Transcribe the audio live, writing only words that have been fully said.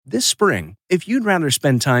This spring, if you'd rather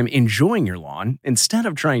spend time enjoying your lawn instead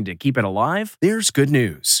of trying to keep it alive, there's good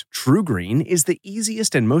news. TruGreen is the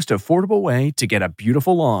easiest and most affordable way to get a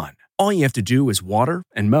beautiful lawn. All you have to do is water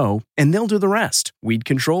and mow, and they'll do the rest. Weed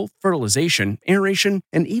control, fertilization, aeration,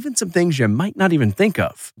 and even some things you might not even think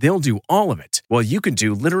of. They'll do all of it, while you can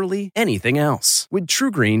do literally anything else. With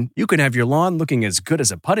TruGreen, you can have your lawn looking as good as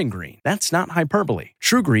a putting green. That's not hyperbole.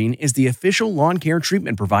 TruGreen is the official lawn care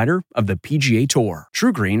treatment provider of the PGA Tour.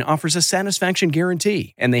 TruGreen offers a satisfaction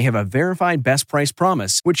guarantee, and they have a verified best price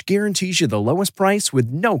promise, which guarantees you the lowest price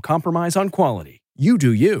with no compromise on quality. You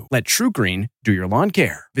do you. Let TruGreen do your lawn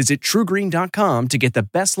care. Visit TruGreen.com to get the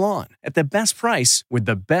best lawn at the best price with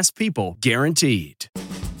the best people guaranteed.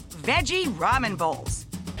 Veggie ramen bowls.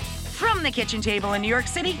 From the kitchen table in New York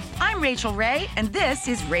City, I'm Rachel Ray, and this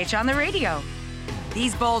is Rach on the Radio.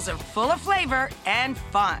 These bowls are full of flavor and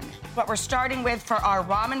fun. What we're starting with for our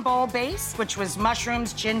ramen bowl base, which was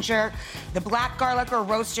mushrooms, ginger, the black garlic or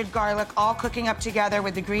roasted garlic, all cooking up together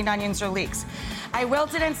with the green onions or leeks. I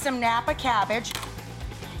wilted in some Napa cabbage.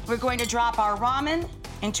 We're going to drop our ramen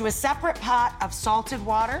into a separate pot of salted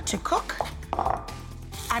water to cook.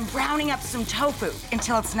 I'm browning up some tofu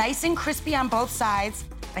until it's nice and crispy on both sides.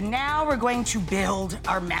 And now we're going to build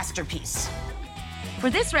our masterpiece. For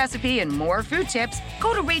this recipe and more food tips,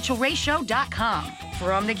 go to RachelRayShow.com.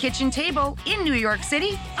 From the kitchen table in New York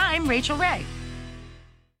City, I'm Rachel Ray.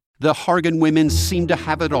 The Hargan women seem to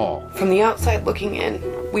have it all. From the outside looking in,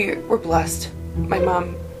 we were blessed. My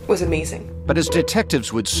mom was amazing. But as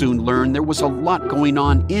detectives would soon learn, there was a lot going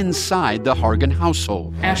on inside the Hargan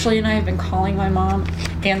household. Ashley and I have been calling my mom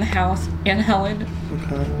and the house and Helen.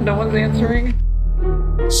 Okay. No one's answering.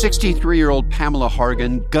 63-year-old Pamela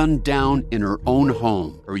Hargan gunned down in her own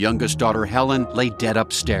home. Her youngest daughter, Helen, lay dead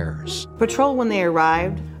upstairs. Patrol, when they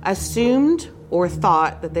arrived, assumed or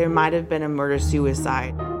thought that there might have been a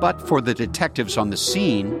murder-suicide. But for the detectives on the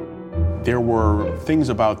scene, there were things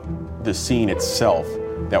about the scene itself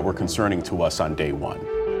that were concerning to us on day one.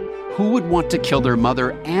 Who would want to kill their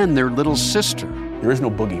mother and their little sister? There is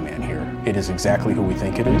no boogeyman here. It is exactly who we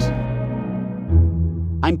think it is.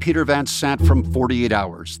 I'm Peter Van Sant from 48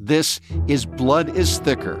 Hours. This is Blood is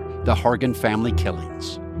Thicker, the Hargan Family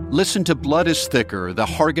Killings. Listen to Blood is Thicker, the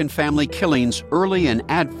Hargan Family Killings early and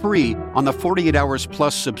ad-free on the 48 Hours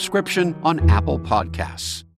Plus subscription on Apple Podcasts.